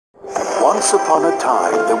Once upon a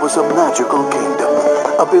time, there was a magical kingdom,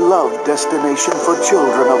 a beloved destination for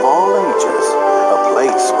children of all ages, a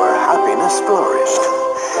place where happiness flourished.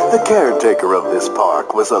 The caretaker of this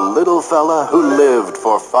park was a little fella who lived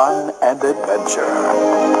for fun and adventure.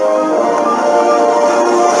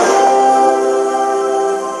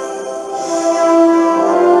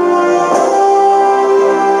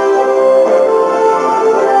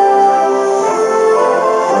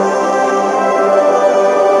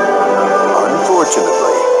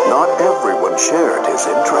 Shared his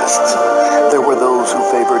interests. There were those who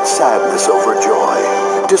favored sadness over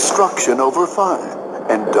joy, destruction over fun,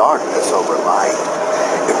 and darkness over light.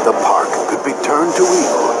 If the park could be turned to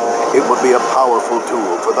evil, it would be a powerful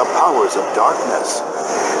tool for the powers of darkness.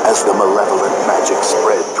 As the malevolent magic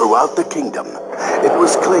spread throughout the kingdom, it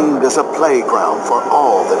was claimed as a playground for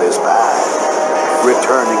all that is bad.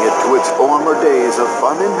 Returning it to its former days of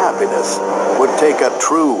fun and happiness would take a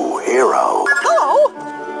true hero.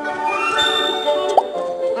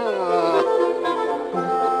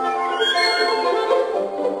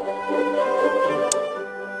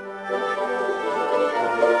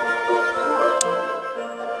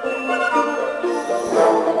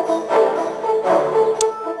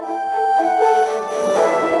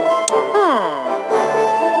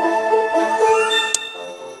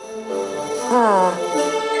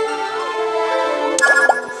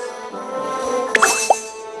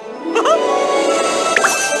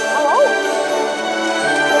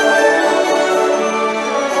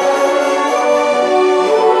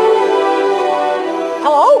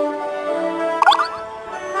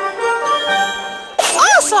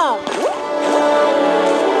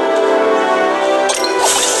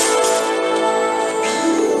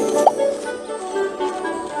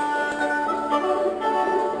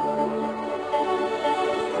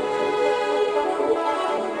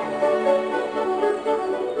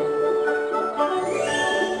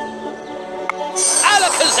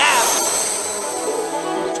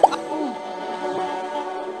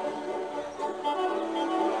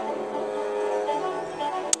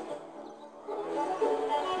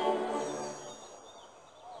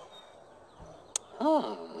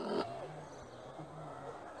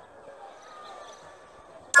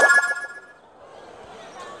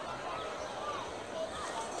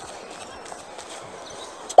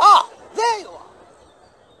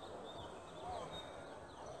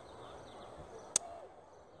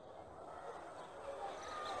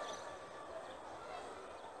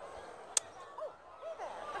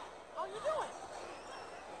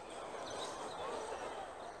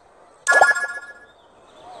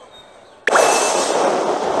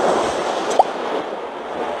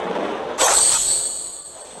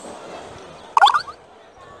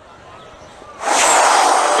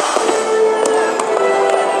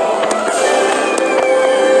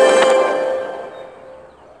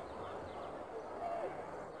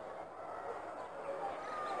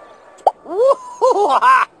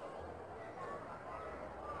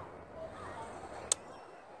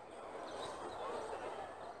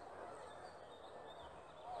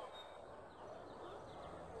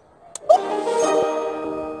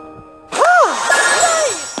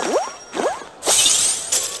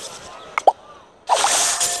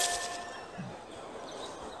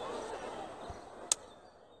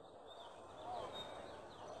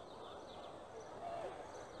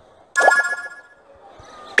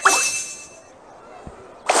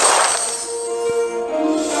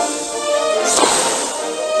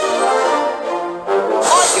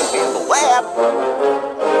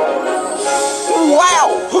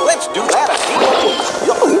 Wow! Let's do that again!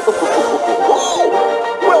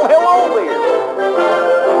 Well, hello there!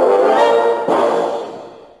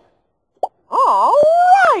 All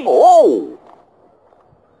right! Oh!